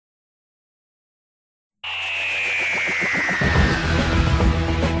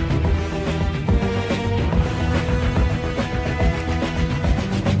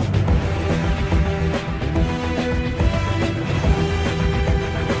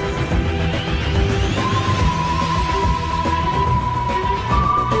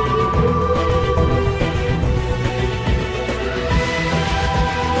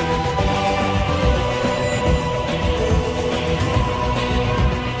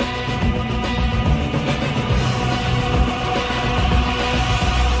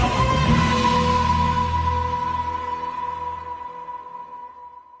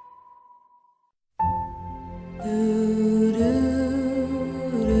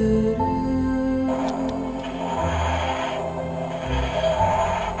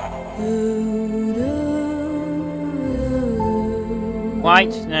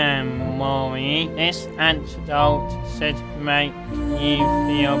Right then, Rory, this antidote should make you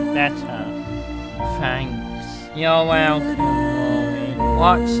feel better. Thanks. You're welcome, Rory.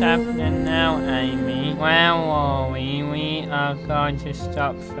 What's happening now, Amy? Well, Rory, we are going to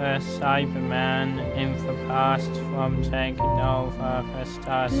stop the Cybermen in the past from taking over the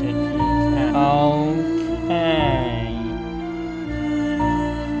Star City. Okay.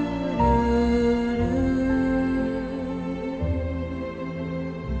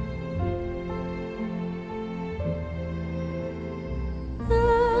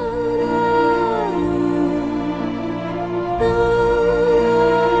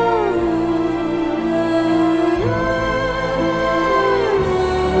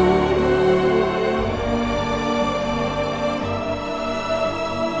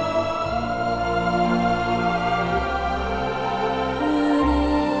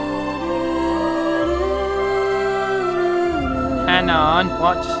 Hang on,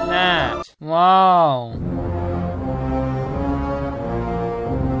 what's that? Whoa!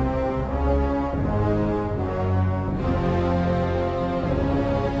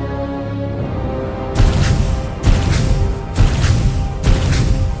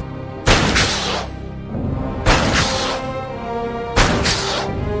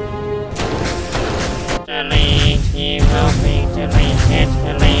 Delete, you will be deleted,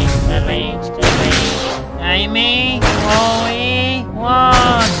 delete. Amy, Rory,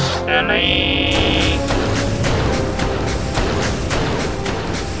 one, delete.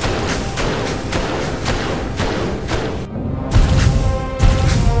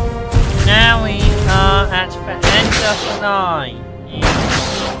 Now we are at the end of the line. You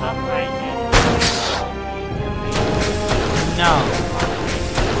upgraded. No.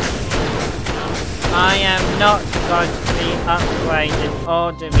 I am not going to be upgraded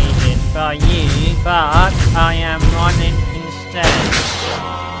or deleted by you, but I am running instead.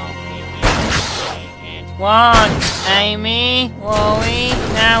 One, Amy, Rory,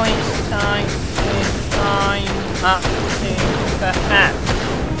 now it's time to climb up to the hatch.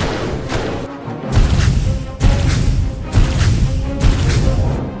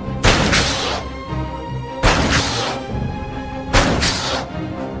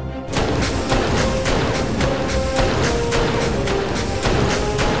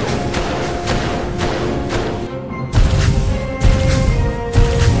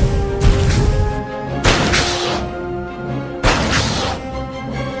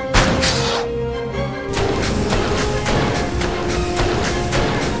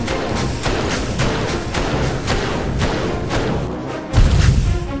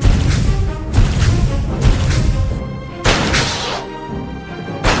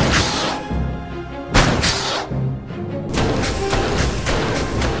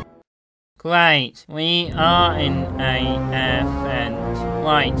 Great, we are in a air vent.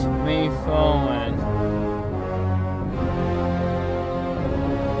 Right, move forward.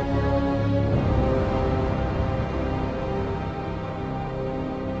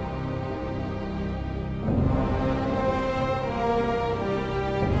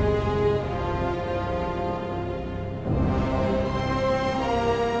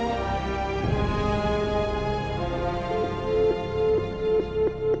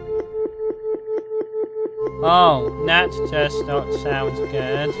 Oh, that does not sound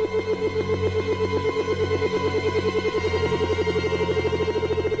good.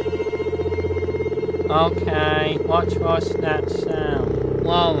 Okay, what was that sound?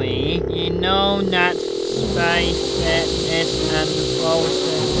 Rory, you know that spaceship is an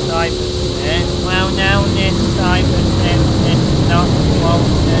frozen cybership? Well, now this cybership is not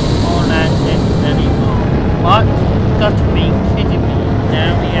frozen or landed anymore. What? You got to be kidding me.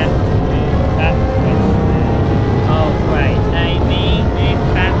 Now we have to move backwards. Oh great, Amy, move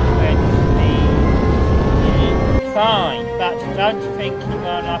backwards, please. Fine, but don't think you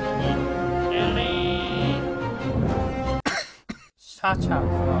are lucky. Delete. Shut up,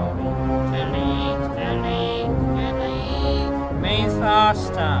 Rory. Delete. Move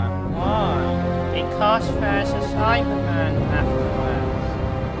faster. Why? Because there's a Cyberman afterwards.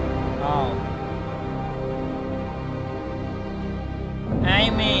 Oh.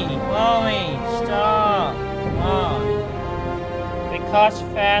 Amy, Rory, stop. Why? Because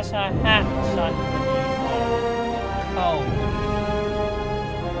there's a hat underneath her. Cold.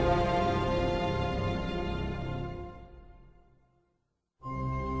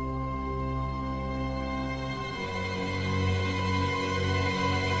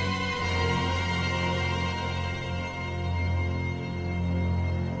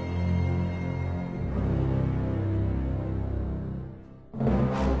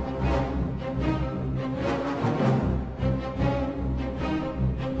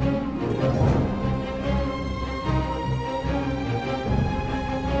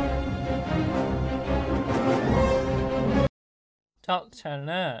 Doctor,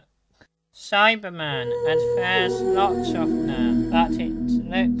 look. Cybermen, and there's lots of them, but it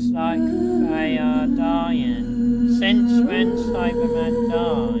looks like they are dying. Since when Cybermen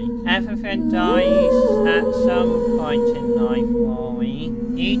die? Everything dies at some point in life, Rory.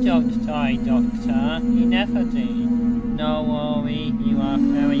 You don't die, Doctor. You never do. No, Rory, you are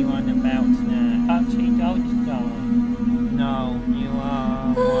very wrong about that. But you don't die. No, you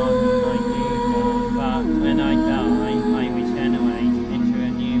are one, I do die. But when I die, I regenerate into a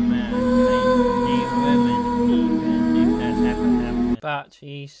new man, a new woman, even if that ever happened. But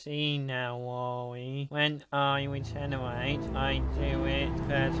you see now, Rory, when I regenerate, I do it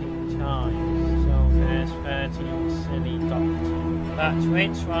 13 times. So there's 13 silly doctors. But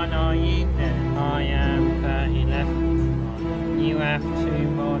which one are you then? I am the 11th one. You have 2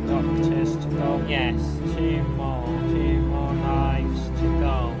 more doctors to go. Yes, 2 more. 2 more lives to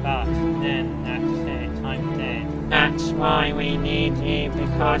go. But then that's it. I'm dead. That's why we need you,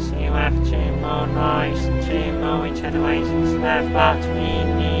 because you have 2 more lives, 2 more regenerations left. But we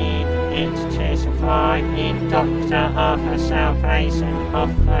need it to survive. In Doctor of the salvation of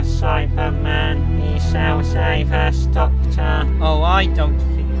the Cyberman. He shall save us, Doctor. Oh, I don't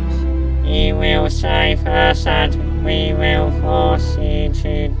think so. He will save us, and we will force you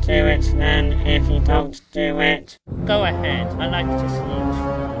to do it then if you don't do it. Go ahead, I like to see you.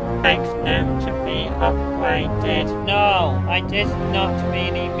 Make them to be upgraded. No, I did not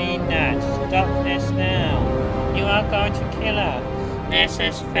really mean that. Stop this now. You are going to kill us. This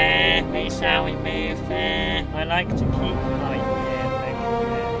is fair. We shall remove fair. I like to keep my fear. Thank you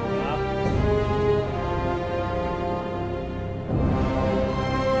very much.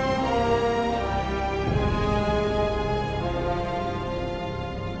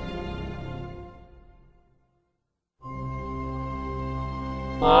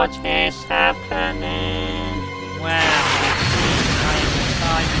 What is happening? Well, I'm a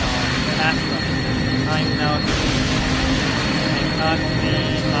cyborg. That's what I'm not. I can't be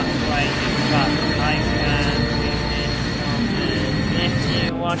upgraded, but I can do this something. If you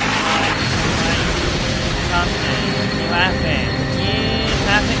want my information, something, you have it. You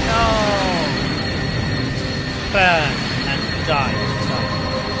have it all. Burn and die.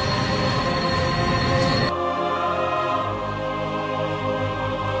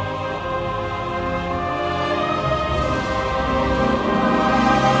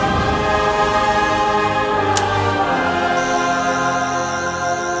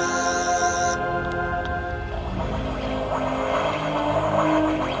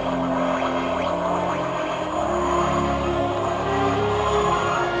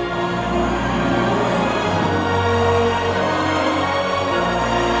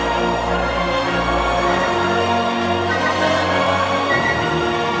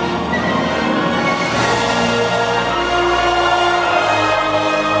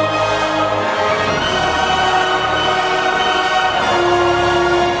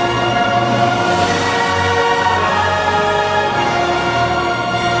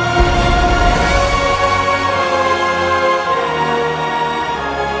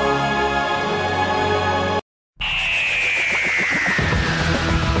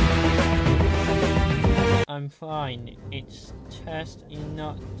 I'm fine. It's just you're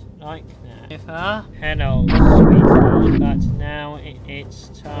not like that. Hello, sweetheart. But now it's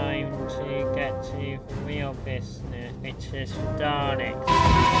time to get to the real business, which is Daleks.